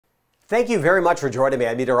Thank you very much for joining me.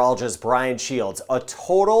 I'm meteorologist Brian Shields. A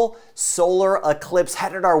total solar eclipse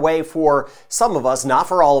headed our way for some of us, not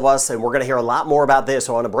for all of us, and we're going to hear a lot more about this.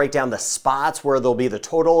 So I want to break down the spots where there'll be the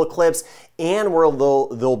total eclipse and where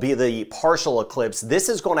there'll be the partial eclipse. This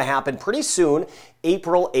is going to happen pretty soon,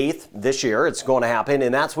 April 8th this year. It's going to happen,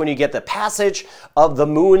 and that's when you get the passage of the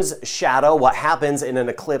moon's shadow. What happens in an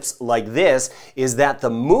eclipse like this is that the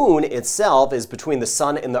moon itself is between the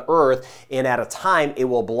sun and the earth, and at a time it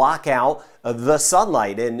will block out the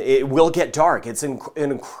sunlight and it will get dark. It's an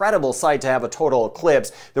incredible sight to have a total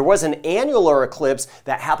eclipse. There was an annular eclipse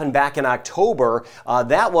that happened back in October.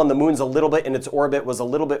 That one, the moon's a little bit in its orbit, was a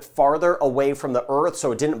little bit farther away from the earth,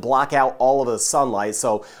 so it didn't block out all of the sunlight,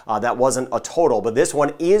 so that wasn't a total. But this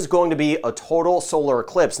one is going to be a total solar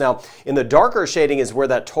eclipse. Now, in the darker shading is where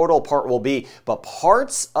that total part will be, but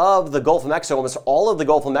parts of the Gulf of Mexico, almost all of the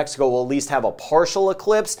Gulf of Mexico, will at least have a partial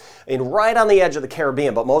eclipse and right on the edge of the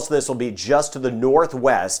Caribbean, but most of this will be just to the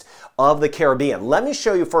northwest of the Caribbean. Let me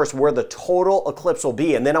show you first where the total eclipse will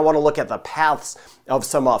be, and then I want to look at the paths of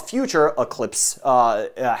some future eclipse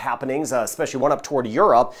happenings, especially one up toward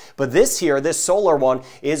Europe. But this here, this solar one,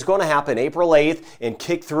 is going to happen April 8th and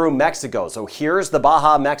kick through Mexico. So here's the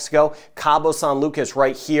Baja, Mexico, Cabo San Lucas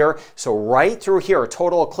right here. So right through here, a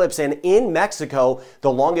total eclipse. And in Mexico,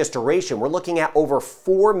 the longest duration, we're looking at over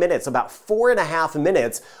 4 minutes, about 4.5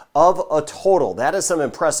 minutes of a total. That is some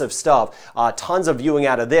impressive stuff. Tons of viewing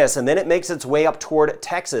out of this. And then it makes its way up toward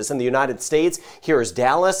Texas in the United States. Here's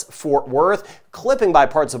Dallas, Fort Worth, clipping by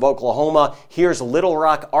parts of Oklahoma. Here's Little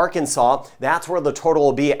Rock, Arkansas. That's where the total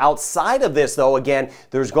will be. Outside of this, though, again,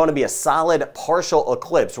 there's going to be a solid partial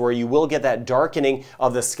eclipse where you will get that darkening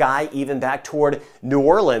of the sky even back toward New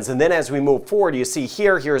Orleans. And then as we move forward, you see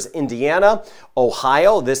here's Indiana,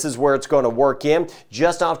 Ohio. This is where it's going to work in,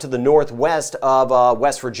 just off to the northwest of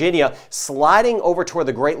West Virginia, sliding over toward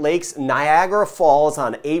the Great Lakes, Niagara Falls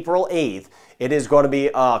on April 8th. It is going to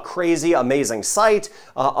be a crazy, amazing sight,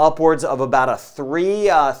 upwards of about a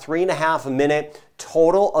 3.5 minute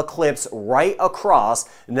total eclipse right across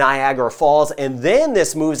Niagara Falls. And then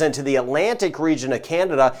this moves into the Atlantic region of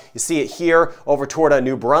Canada. You see it here over toward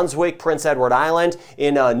New Brunswick, Prince Edward Island,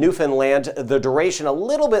 in Newfoundland. The duration a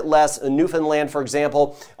little bit less. In Newfoundland, for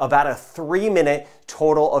example, about a 3-minute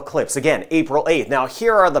total eclipse. Again, April 8th. Now,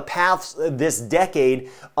 here are the paths this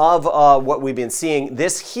decade of what we've been seeing.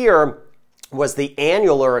 This here was the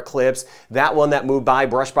annular eclipse, that one that moved by,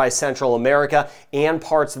 brushed by Central America and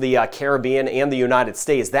parts of the Caribbean and the United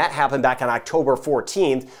States. That happened back on October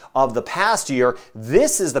 14th of the past year.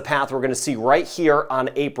 This is the path we're going to see right here on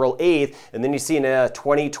April 8th. And then you see in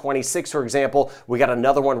 2026, for example, we got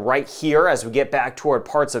another one right here as we get back toward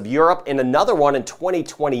parts of Europe, and another one in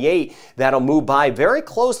 2028 that'll move by very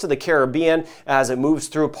close to the Caribbean as it moves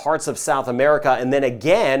through parts of South America, and then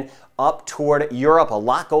again up toward Europe. A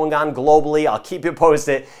lot going on globally. I'll keep you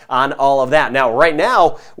posted on all of that. Now, right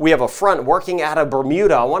now, we have a front working out of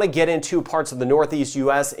Bermuda. I want to get into parts of the northeast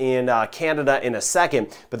U.S. and Canada in a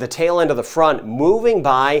second, but the tail end of the front moving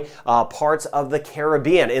by parts of the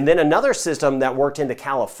Caribbean. And then another system that worked into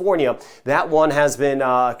California, that one has been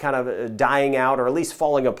kind of dying out, or at least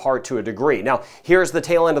falling apart to a degree. Now, here's the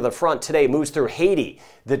tail end of the front today. Moves through Haiti,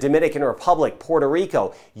 the Dominican Republic, Puerto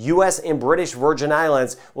Rico, U.S. and British Virgin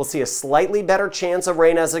Islands. We'll see a slightly better chance of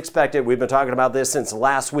rain as expected. We've been talking about this since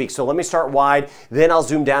last week. So let me start wide, then I'll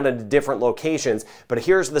zoom down into different locations. But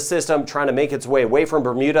here's the system trying to make its way away from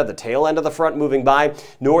Bermuda, the tail end of the front moving by,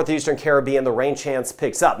 northeastern Caribbean, the rain chance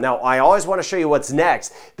picks up. Now, I always want to show you what's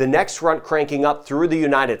next. The next front cranking up through the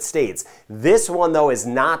United States. This one, though, is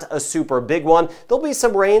not a super big one. There'll be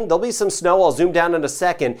some rain, there'll be some snow. I'll zoom down in a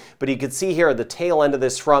second, but you can see here the tail end of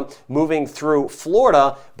this front moving through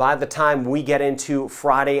Florida by the time we get into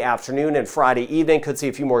Friday afternoon and Friday evening. Could see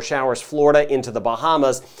a few more showers, Florida into the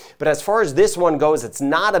Bahamas. But as far as this one goes, it's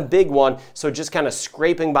not a big one, so just kind of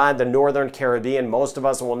scraping by the northern Caribbean. Most of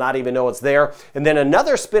us will not even know it's there. And then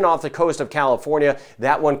another spin off the coast of California,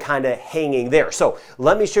 that one kind of hanging there. So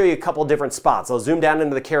let me show you a couple different spots. I'll zoom down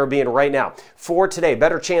into the Caribbean right now. For today,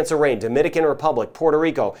 better chance of rain, Dominican Republic, Puerto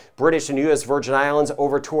Rico, British and U.S. Virgin Islands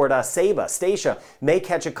over toward Saba, Statia, may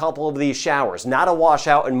catch a couple of these showers. Not a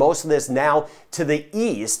washout, and most of this now to the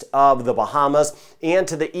east of the Bahamas and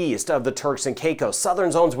to the east of the Turks and Caicos.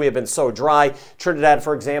 Southern zones, we have been so dry. Trinidad,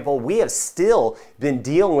 for example, we have still been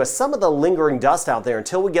dealing with some of the lingering dust out there.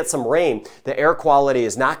 Until we get some rain, the air quality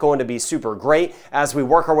is not going to be super great. As we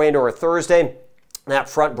work our way into our Thursday, That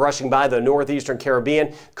front brushing by the northeastern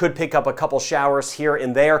Caribbean could pick up a couple showers here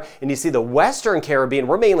and there. And you see the western Caribbean,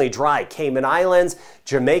 we're mainly dry. Cayman Islands,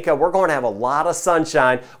 Jamaica, we're going to have a lot of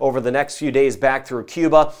sunshine over the next few days back through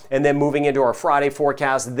Cuba. And then moving into our Friday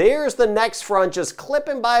forecast, there's the next front just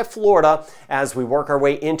clipping by Florida as we work our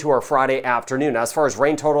way into our Friday afternoon. Now, as far as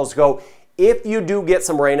rain totals go, if you do get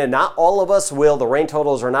some rain, and not all of us will, the rain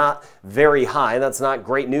totals are not very high. That's not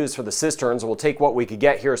great news for the cisterns. We'll take what we could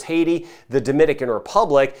get. Here's Haiti, the Dominican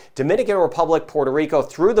Republic, Puerto Rico,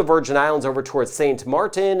 through the Virgin Islands over towards St.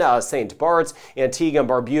 Martin, St. Bart's, Antigua and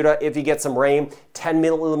Barbuda. If you get some rain, 10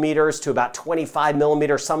 millimeters to about 25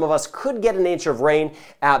 millimeters. Some of us could get an inch of rain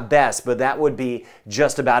at best, but that would be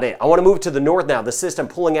just about it. I want to move to the north now. The system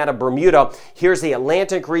pulling out of Bermuda. Here's the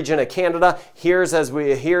Atlantic region of Canada. Here is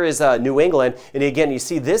New England. And again, you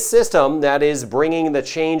see this system that is bringing the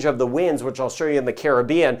change of the winds, which I'll show you in the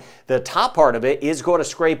Caribbean. The top part of it is going to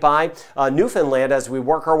scrape by Newfoundland as we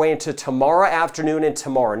work our way into tomorrow afternoon and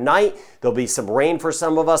tomorrow night. There'll be some rain for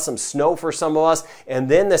some of us, some snow for some of us, and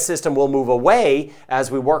then the system will move away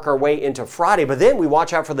as we work our way into Friday. But then we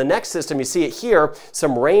watch out for the next system. You see it here,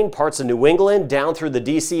 some rain parts of New England down through the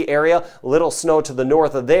DC area, little snow to the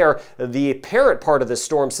north of there. The parent part of this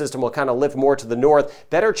storm system will kind of lift more to the north.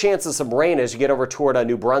 Better chance of some rain as you get over toward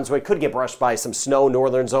New Brunswick. Could get brushed by some snow,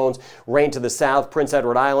 northern zones, rain to the south, Prince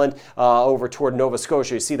Edward Island, over toward Nova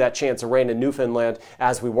Scotia. You see that chance of rain in Newfoundland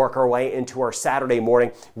as we work our way into our Saturday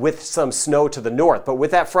morning with some snow to the north. But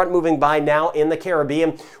with that front moving by now in the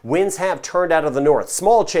Caribbean, winds have turned out of the north.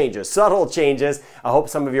 Small changes, subtle changes. I hope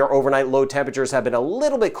some of your overnight low temperatures have been a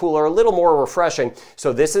little bit cooler, a little more refreshing.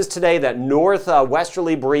 So this is today, that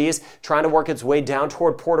northwesterly breeze trying to work its way down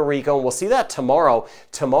toward Puerto Rico, and we'll see that tomorrow.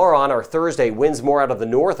 Tomorrow on our Thursday, winds more out of the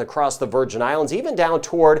north across the Virgin Islands, even down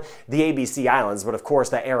toward the ABC Islands. But of course,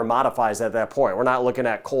 the air modifies at that point. We're not looking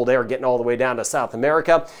at cold air getting all the way down to South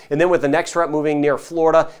America. And then with the next front moving near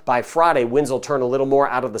Florida, by Friday, winds will turn a little more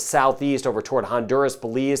out of the southeast over toward Honduras,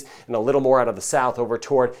 Belize, and a little more out of the south over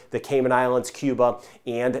toward the Cayman Islands, Cuba,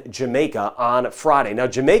 and Jamaica on Friday. Now,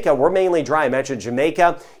 Jamaica, we're mainly dry. I mentioned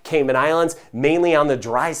Jamaica, Cayman Islands, mainly on the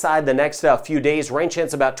dry side the next few days. Rain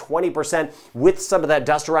chance about 20% with some of that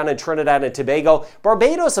dust around in Trinidad and Tobago.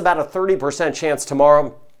 Barbados, about a 30% chance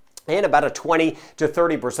tomorrow, and about a 20 to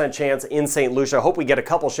 30% chance in St. Lucia. Hope we get a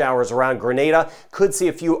couple showers around Grenada. Could see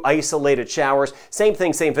a few isolated showers. Same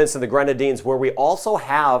thing, St. Vincent and the Grenadines, where we also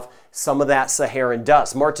have some of that Saharan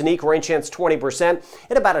dust. Martinique, rain chance 20%,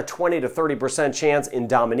 and about a 20 to 30% chance in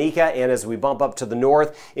Dominica. And as we bump up to the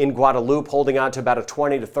north in Guadeloupe, holding on to about a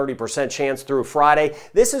 20 to 30% chance through Friday.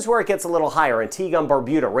 This is where it gets a little higher. Antigua and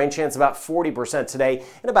Barbuda, rain chance about 40% today,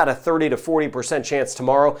 and about a 30 to 40% chance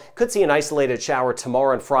tomorrow. Could see an isolated shower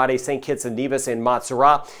tomorrow and Friday, St. Kitts and Nevis and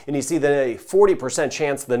Montserrat. And you see the 40%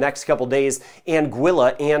 chance the next couple days,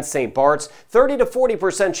 Anguilla and St. Bart's. 30 to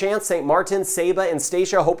 40% chance, St. Martin, Saba, and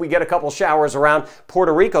Statia. Hope we get a couple showers around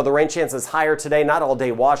Puerto Rico. The rain chance is higher today, not all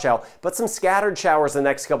day washout, but some scattered showers the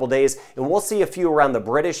next couple days, and we'll see a few around the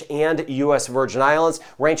British and U.S. Virgin Islands.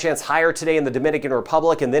 Rain chance higher today in the Dominican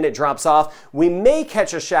Republic, and then it drops off. We may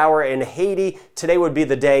catch a shower in Haiti. Today would be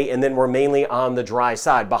the day, and then we're mainly on the dry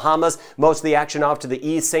side. Bahamas, most of the action off to the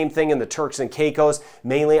east. Same thing in the Turks and Caicos,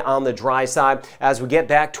 mainly on the dry side. As we get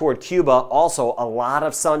back toward Cuba, also a lot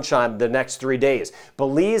of sunshine the next 3 days.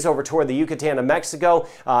 Belize over toward the Yucatan of Mexico.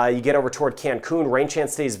 You get over toward Cancun. Rain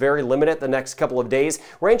chance stays very limited the next couple of days.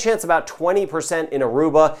 Rain chance about 20% in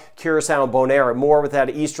Aruba, Curacao, and Bonaire, more with that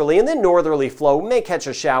easterly and then northerly flow. May catch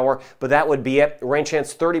a shower, but that would be it. Rain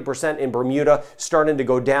chance 30% in Bermuda, starting to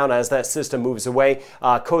go down as that system moves away.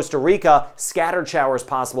 Costa Rica, scattered showers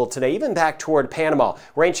possible today, even back toward Panama.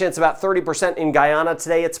 Rain chance about 30% in Guyana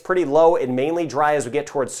today. It's pretty low and mainly dry as we get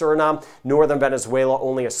towards Suriname. Northern Venezuela,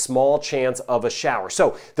 only a small chance of a shower.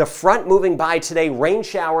 So the front moving by today, rain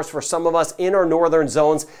showers for some of us in our northern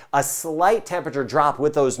zones, a slight temperature drop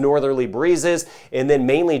with those northerly breezes, and then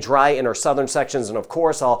mainly dry in our southern sections. And of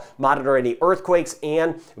course, I'll monitor any earthquakes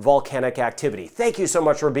and volcanic activity. Thank you so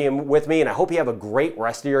much for being with me, and I hope you have a great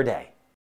rest of your day.